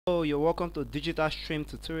Hello, you're welcome to Digital Stream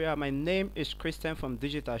tutorial. My name is Christian from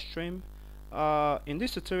Digital Stream. In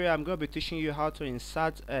this tutorial, I'm going to be teaching you how to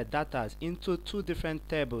insert data into two different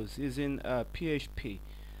tables using PHP.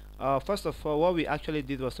 First of all, what we actually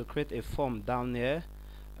did was to create a form down here,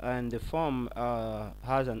 and the form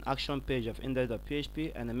has an action page of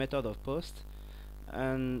index.php and a method of post,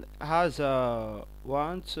 and has 1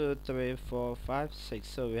 2 3 4 5 6.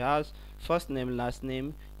 So we have first name, last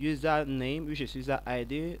name, user name, which is user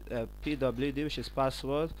ID, pwd, which is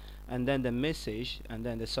password, and then the message, and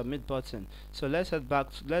then the submit button. So let's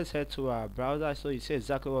head to our browser so you see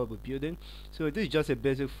exactly what we're building. So this is just a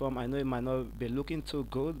basic form. I know it might not be looking too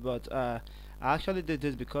good, but I actually did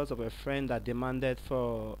this because of a friend that demanded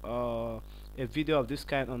for a video of this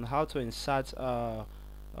kind on how to insert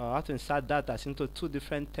data into two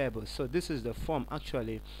different tables. So this is the form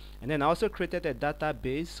actually, and then I also created a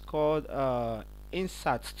database called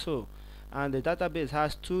insert2, and the database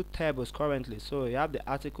has two tables currently. So you have the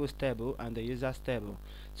articles table and the users table.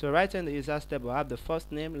 So right in the users table I have the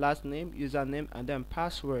first name, last name, username, and then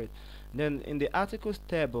password. Then in the articles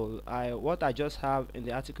table, what I just have in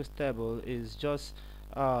the articles table is just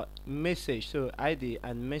message, so ID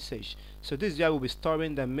and message. So this is where we'll be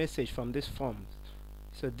storing the message from this form.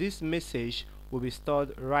 So this message will be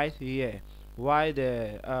stored right here, while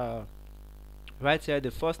the right here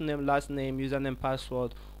the first name, last name, username,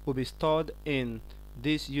 password will be stored in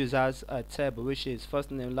this users table, which is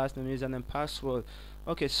first name, last name, username, password.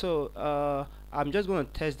 Okay, so I'm just going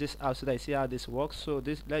to test this out so that I see how this works. So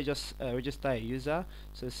this, let's just register a user.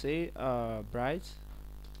 So say Bright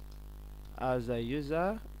as a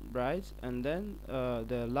user, Bright, and then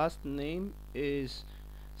the last name is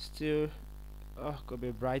still could be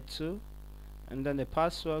Bright 2, and then the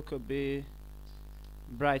password could be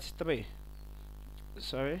Bright 3.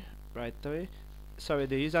 Sorry, Bright 3. Sorry,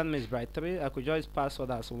 the username is Bright 3. I could just password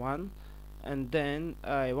as 1, and then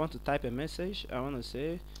I want to type a message. I want to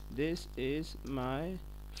say this is my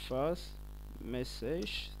first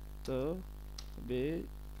message to be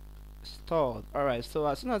stored. Alright, so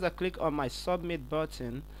as soon as I click on my submit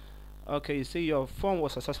button, okay, you see your form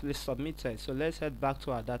was successfully submitted. So let's head back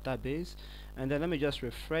to our database, and then let me just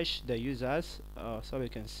refresh the users so we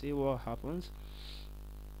can see what happens.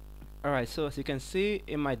 Alright, so as you can see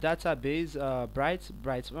in my database, Bright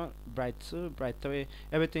 1, Bright 2, Bright 3,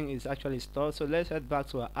 everything is actually stored. So let's head back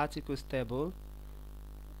to our articles table,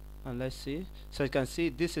 and let's see. So you can see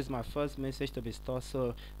this is my first message to be stored,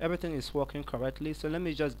 so everything is working correctly. So let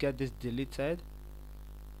me just get this deleted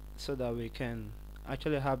so that we can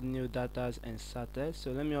actually have new data inserted.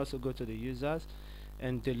 So let me also go to the users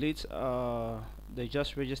and delete the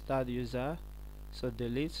just registered user. So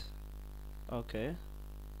delete. Okay,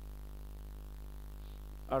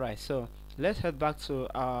 alright, so let's head back to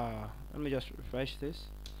let me just refresh this.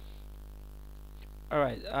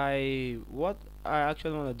 Alright, what I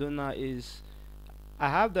actually want to do now is I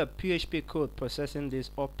have the PHP code processing this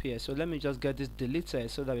up here, so let me just get this deleted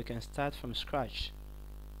so that we can start from scratch.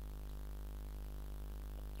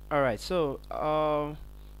 Alright, so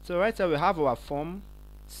right here we have our form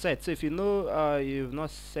set. So if you know you've not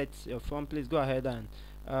set your form, please go ahead and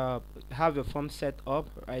have your form set up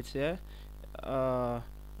right here.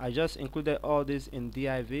 I just included all this in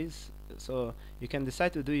divs, so you can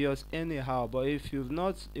decide to do yours anyhow. But if you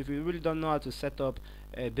really don't know how to set up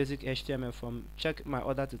a basic HTML form, check my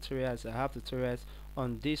other tutorials. I have tutorials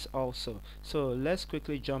on this also. So let's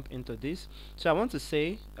quickly jump into this. So I want to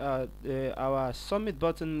say our submit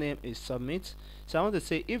button name is submit. So I want to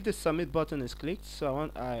say if the submit button is clicked, so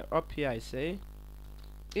up here I say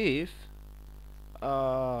if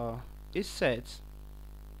it's set,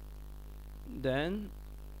 then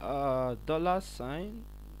 $sign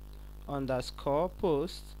underscore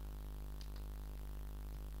post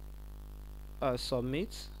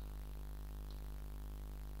submit.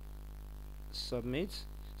 So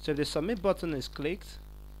if the submit button is clicked,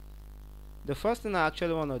 the first thing I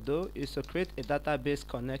actually want to do is to create a database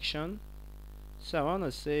connection. So I want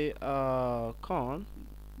to say $con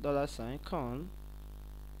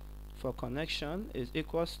for connection is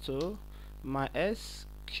equals to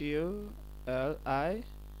MySQLi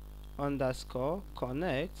underscore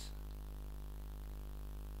connect.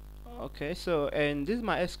 Okay, so and this is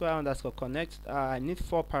my SQL underscore connect. I need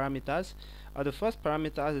 4 parameters. The first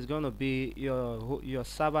parameter is going to be your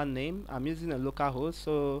server name. I'm using a local host,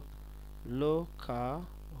 so local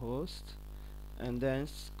host, and then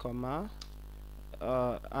comma.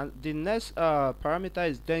 And the next parameter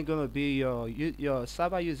is then going to be your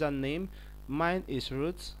server username. Mine is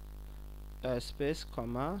root space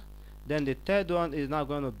comma. Then the third one is now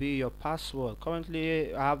going to be your password.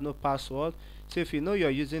 Currently I have no password, So if you know you're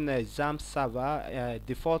using a XAMPP server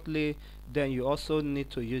defaultly, then you also need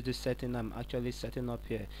to use this setting I'm actually setting up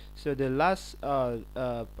here. So the last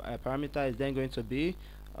parameter is then going to be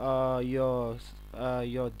your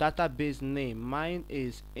database name. Mine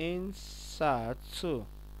is insert2.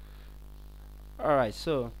 Alright,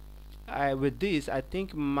 so with this I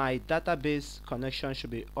think my database connection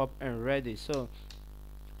should be up and ready. So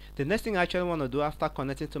the next thing I actually want to do after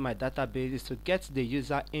connecting to my database is to get the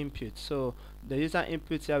user input. So the user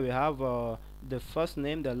input here, we have the first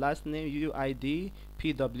name, the last name, UID,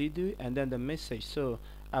 PWD, and then the message. So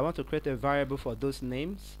I want to create a variable for those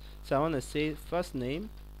names. So I want to say first name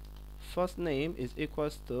is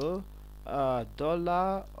equals to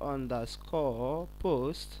 $_post.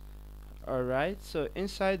 Alright, so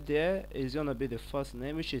inside there is gonna be the first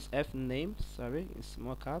name, which is f name, sorry, in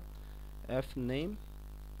small cap, f name.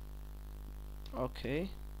 Okay,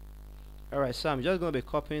 alright, so I'm just going to be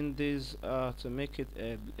copying this to make it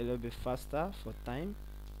a little bit faster for time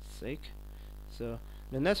sake. So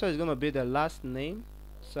the next one is going to be the last name,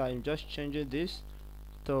 so I'm just changing this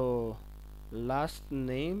to last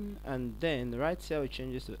name, and then right here we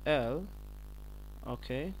change this to L.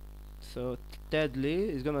 Okay, so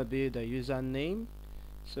thirdly is going to be the username,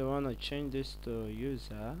 so I want to change this to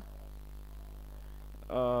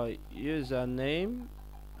username,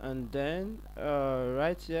 and then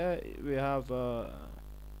right here we have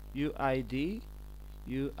UID,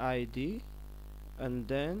 and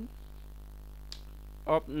then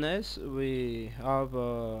up next we have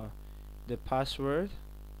the password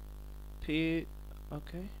okay,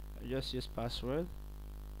 I just use password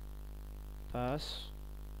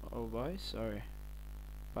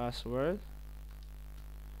password,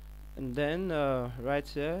 and then right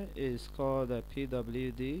here is called the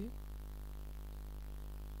PWD,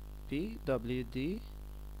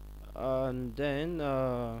 and then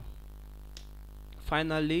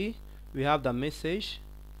finally we have the message.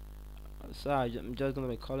 So I'm just going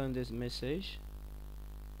to be calling this message,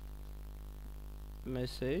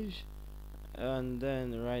 and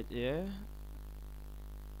then right here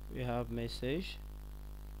we have message.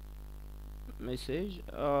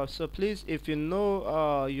 So please, if you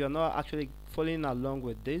know you're not actually following along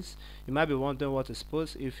with this, you might be wondering what is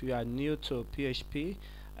post. If you are new to PHP,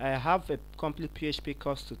 I have a complete PHP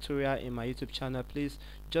course tutorial in my YouTube channel. Please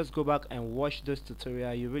just go back and watch this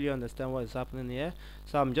tutorial. You really understand what is happening here.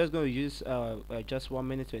 So I'm just going to use just 1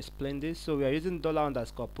 minute to explain this. So we are using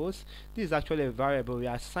 $_post. This is actually a variable. We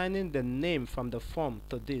are assigning the name from the form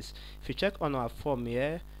to this. If you check on our form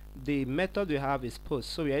here, the method we have is post.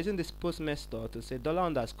 So we are using this post method to say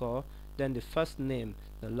 $_, then the first name,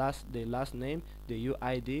 the last name, the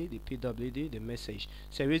UID, the PWD, the message.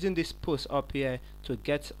 So we're using this post up here to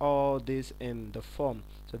get all this in the form.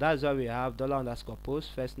 So that's why we have $_post,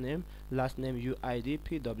 first name, last name, UID,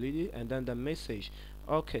 PWD, and then the message.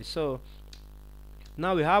 Okay, so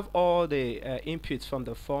now we have all the inputs from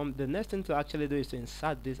the form. The next thing to actually do is to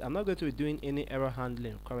insert this. I'm not going to be doing any error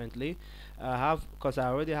handling currently. Because I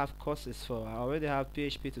already have courses I already have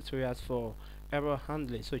PHP tutorials for error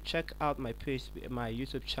handling. So check out my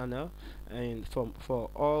YouTube channel and for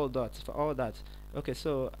all that. Okay,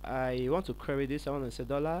 so I want to query this. I want to say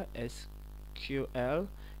 $SQL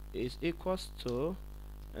is equals to,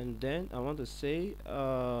 and then I want to say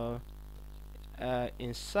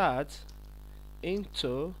insert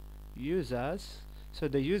into users. So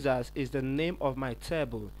the users is the name of my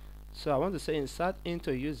table. So I want to say insert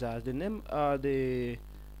into users, the name the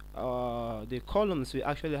columns we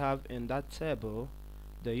actually have in that table,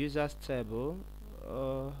 the users table.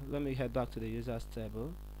 Let me head back to the users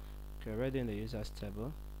table. Okay, already in the users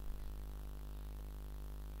table.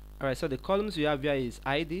 Alright, so the columns we have here is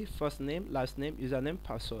ID, first name, last name, username,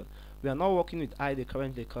 password. We are not working with ID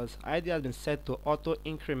currently because ID has been set to auto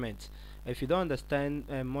increment. If you don't understand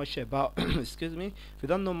much about excuse me, if you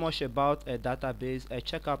don't know much about a database,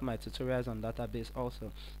 check out my tutorials on database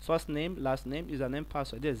also. First name, last name, username,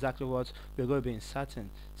 password. This is exactly what we're going to be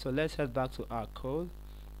inserting. So let's head back to our code.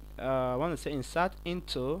 I want to say insert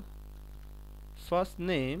into first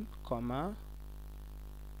name, comma,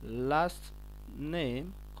 last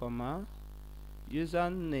name, comma,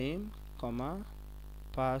 username, comma,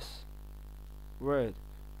 password.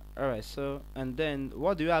 Alright, so and then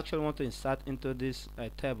what do you actually want to insert into these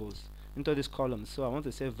tables, into this column? So I want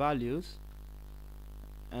to say values,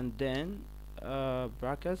 and then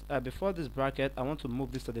brackets. Before this bracket, I want to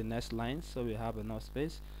move this to the next line so we have enough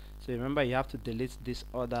space. So remember, you have to delete this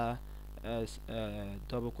other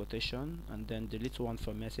double quotation, and then delete one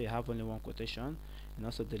from here so you have only one quotation, and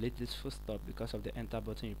also delete this full stop because of the enter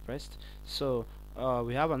button you pressed. So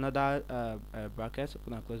we have another bracket,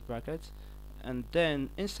 open and close brackets, and then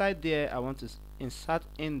inside there I want to insert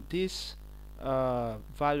in these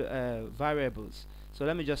variables. So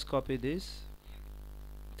let me just copy this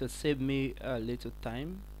to save me a little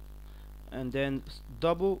time, and then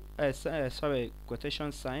double sorry,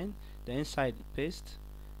 quotation sign, the inside paste,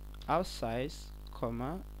 outside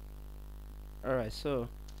comma. Alright, so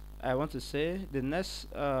I want to say the next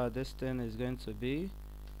this thing is going to be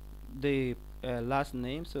the last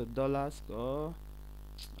name, so dollars or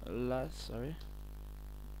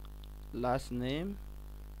last name,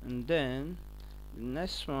 and then the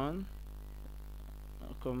next one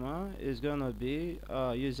comma is gonna be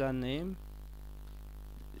username,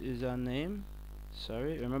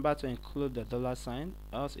 sorry, remember to include the dollar sign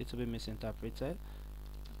else it will be misinterpreted.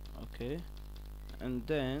 Okay, and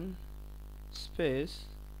then space.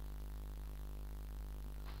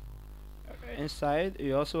 Inside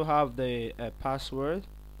you also have the password,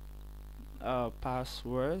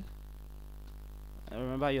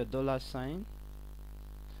 remember your dollar sign.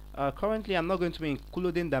 Currently I'm not going to be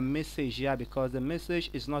including the message here because the message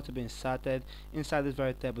is not to be inserted inside this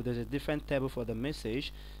very table. There's a different table for the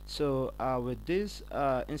message. So with this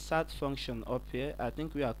insert function up here, I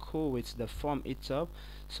think we are cool with the form itself.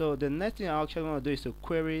 So the next thing I actually want to do is to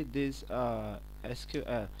query this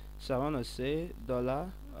SQL. So I want to say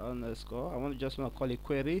dollar underscore, I just want to call it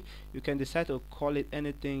query. You can decide to call it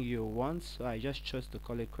anything you want, so I just chose to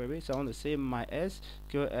call it query. So I want to say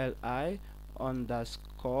MySQLi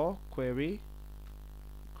underscore query,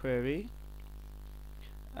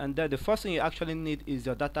 and then the first thing you actually need is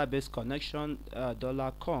your database connection,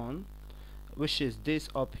 $con, which is this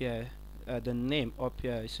up here, the name up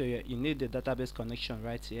here. So you need the database connection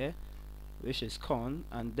right here, which is con,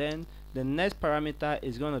 and then the next parameter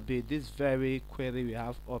is going to be this very query we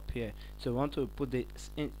have up here. So we want to put the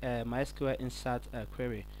MySQL insert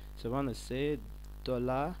query. So we want to say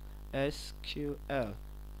 $SQL.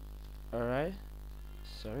 Alright,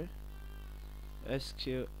 sorry,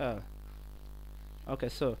 SQL. Okay,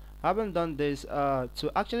 so having done this,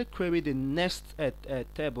 to actually query the next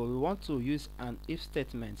table, we want to use an if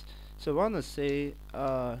statement. So we want to say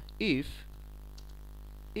if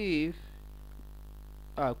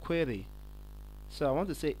query. So I want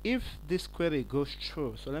to say if this query goes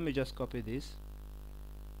true. So let me just copy this.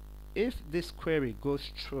 If this query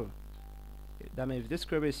goes true, that means if this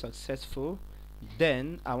query is successful,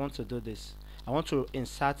 then I want to do this. I want to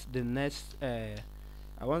insert the next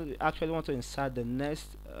actually want to insert the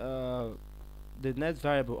next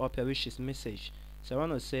variable up here, which is message. So I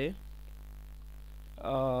want to say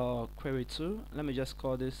query2, let me just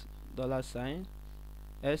call this $sign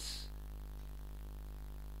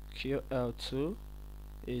SQL2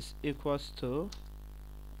 is equals to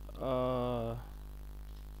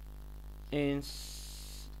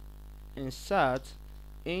insert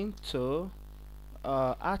into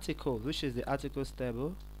articles, which is the articles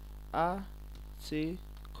table, articles.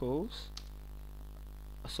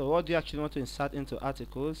 So what do you actually want to insert into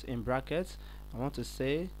articles? In brackets I want to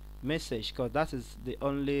say message, because that is the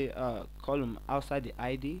only column outside the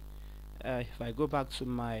ID. If I go back to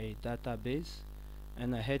my database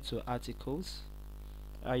and I head to articles,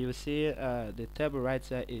 you'll see the table right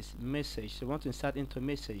there is message. So I want to insert into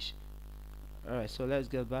message. Alright, so let's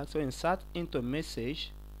get back. So insert into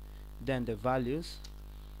message, then the values.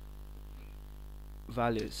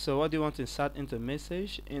 So what do you want to insert into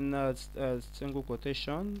message? In a single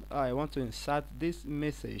quotation, I want to insert this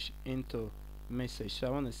message into message. So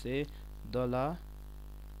I want to say $,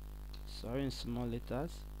 sorry, in small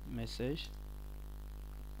letters, message.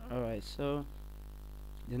 Alright, so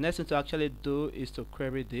the next thing to actually do is to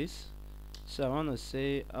query this. So I want to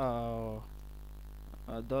say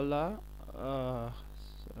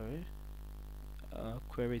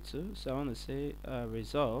query2. So I want to say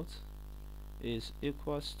result is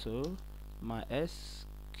equals to MySQLi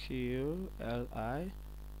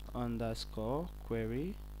underscore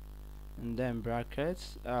query, and then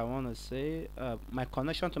brackets. I want to say my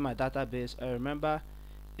connection to my database. I remember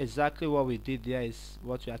exactly what we did there is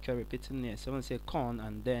what we are actually repeating here. So I want to say con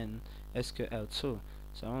and then SQL2.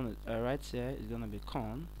 So I want to right here is going to be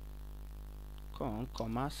con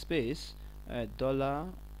comma space dollar,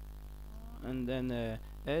 and then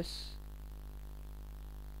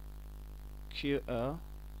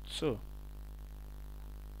SQL2.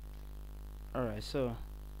 Alright, so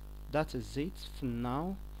that is it for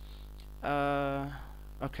now.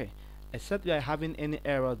 Okay, except we are having any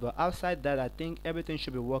errors, but outside that I think everything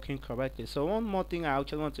should be working correctly. So one more thing I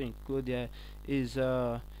actually want to include here is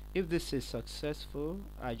if this is successful,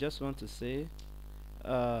 I just want to say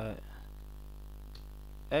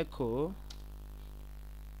echo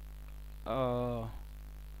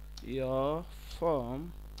your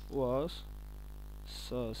form was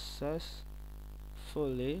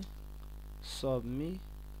successfully submitted.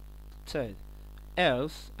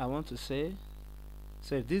 Else, I want to say,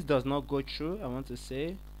 so if this does not go through, I want to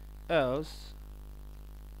say else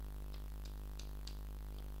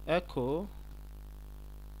echo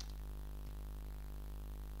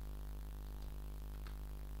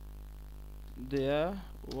there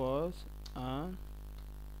was an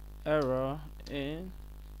error in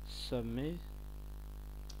submitting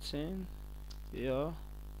your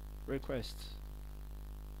request,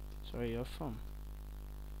 sorry, your form.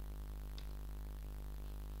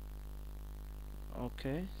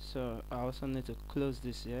 Okay, so I also need to close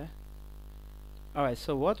this here. Alright,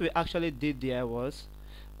 so what we actually did there was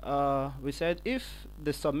we said if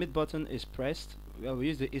the submit button is pressed, well, we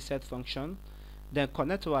use the ESET function, then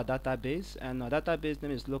connect to our database, and our database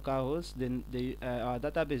name is localhost, then our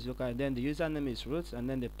database local, and then the username is root, and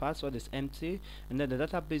then the password is empty, and then the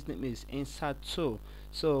database name is insert2.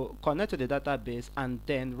 So connect to the database and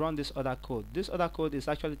then run this other code. This other code is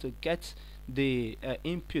actually to get the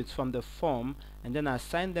input from the form and then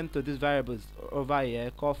assign them to these variables over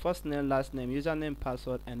here called first name, last name, username,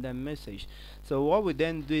 password, and then message. So what we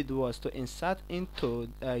then did was to insert into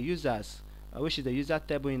users, which is the user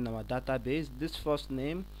table in our database, this first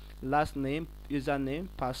name, last name, username,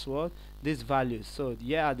 password, these values. So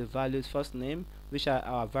here are the values: first name, which are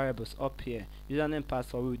our variables up here, username,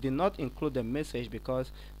 password. We did not include the message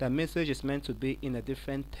because the message is meant to be in a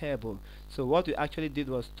different table. So what we actually did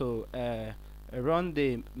was to run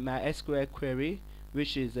the MySQL query,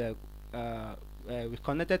 which is we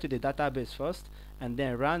connected to the database first and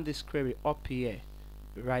then ran this query up here,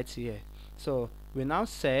 right here. So we now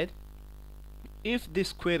said if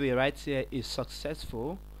this query right here is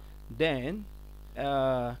successful, then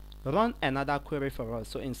run another query for us.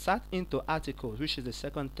 So insert into articles, which is the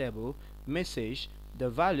second table, message, the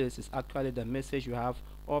values is actually the message you have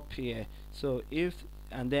up here. So if,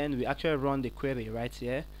 and then we actually run the query right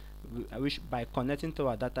here, which by connecting to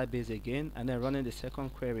our database again and then running the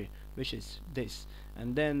second query, which is this.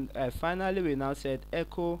 And then finally we now said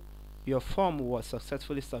echo your form was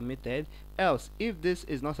successfully submitted. Else, if this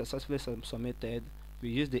is not successfully submitted, we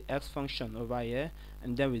use the else function over here,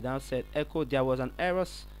 and then we now said echo there was an error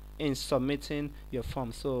in submitting your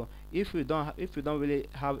form. So if we don't really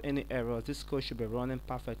have any errors, this code should be running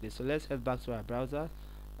perfectly. So let's head back to our browser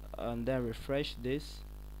and then refresh this.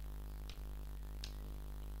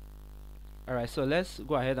 Alright, so let's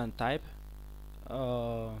go ahead and type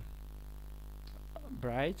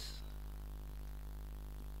bright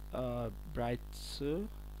 2,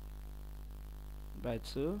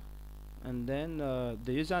 and then the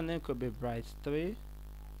username could be bright3,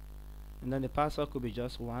 and then the password could be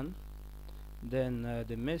just 1. Then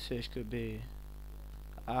the message could be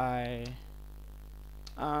I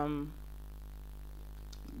am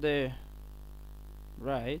the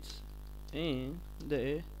right in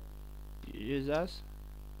the users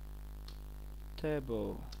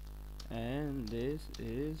table, and this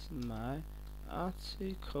is my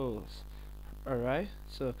articles. Alright,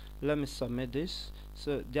 so let me submit this.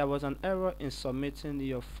 So there was an error in submitting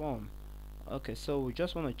your form. Okay, so we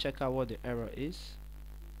just want to check out what the error is,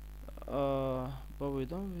 but we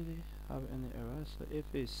don't really have any errors. So if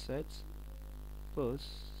it's set post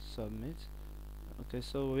submit, okay,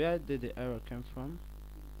 so where did the error come from?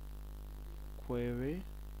 Query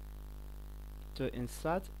to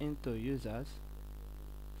insert into users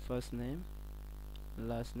first name,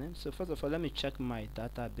 last name. So first of all, let me check my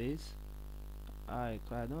database. I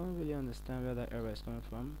don't really understand where that error is coming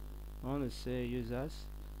from. I want to say users.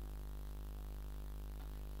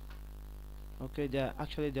 Okay,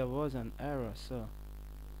 there was an error. So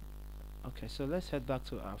okay, so let's head back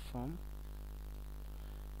to our form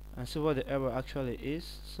and see what the error actually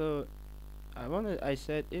is. So I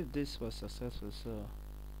said if this was successful, so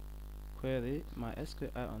query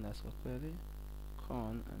MySQL underscore query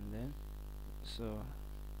con, and then so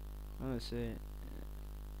I want to say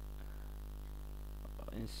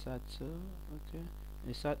insert to, okay,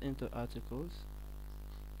 insert into articles.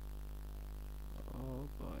 Oh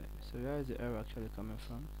boy, so where is the error actually coming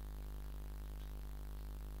from?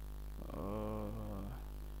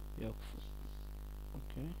 Yeah,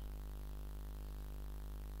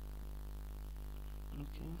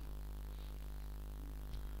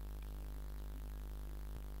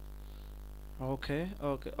 okay,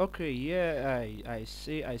 okay, yeah, I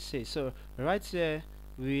see. So right here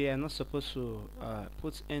we are not supposed to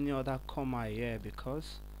put any other comma here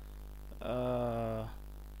because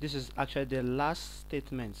this is actually the last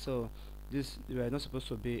statement. So we are not supposed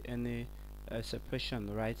to be any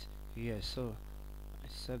separation right here. So I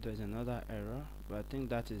except there's another error, but I think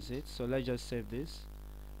that is it. So let's just save this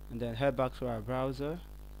and then head back to our browser,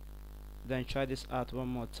 then try this out one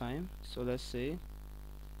more time. So let's say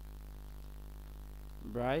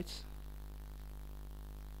bright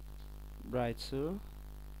 2,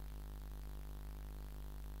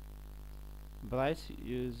 bright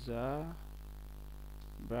user,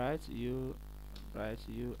 bright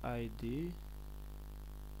UID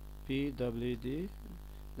PWD,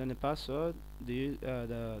 then the password,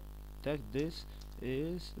 the text, this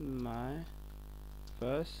is my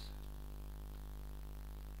first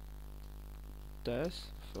test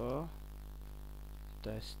for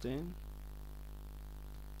testing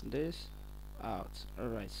this out.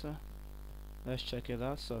 Alright, so let's check it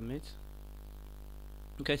out. Submit.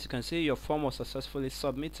 Okay, as you can see, your form was successfully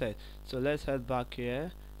submitted. So let's head back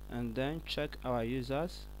here and then check our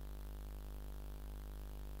users.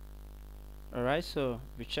 Alright, so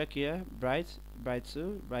we check here, bright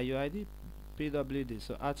 2, bright UID PWD,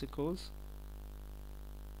 so articles.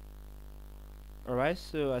 Alright,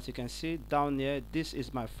 so as you can see down here, this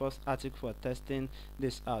is my first article for testing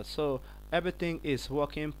this out. So everything is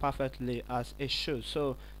working perfectly as it should.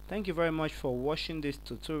 So thank you very much for watching this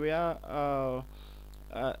tutorial.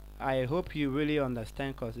 I hope you really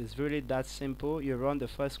understand, because it's really that simple. You run the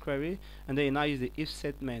first query and then you now use the if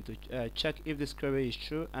statement to check if this query is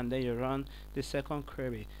true, and then you run the second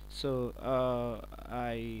query. So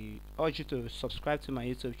I urge you to subscribe to my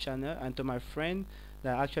YouTube channel, and to my friend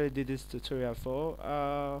that I actually did this tutorial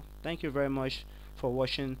for, thank you very much for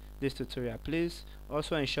watching this tutorial. Please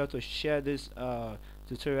also ensure to share this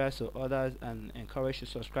tutorials to others and encourage you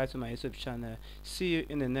to subscribe to my YouTube channel. See you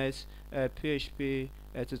in the next PHP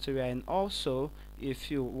tutorial. And also,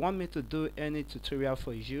 if you want me to do any tutorial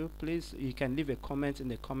for you, please, you can leave a comment in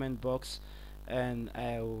the comment box and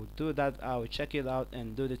I will do that. I will check it out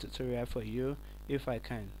and do the tutorial for you if I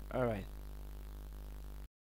can. Alright.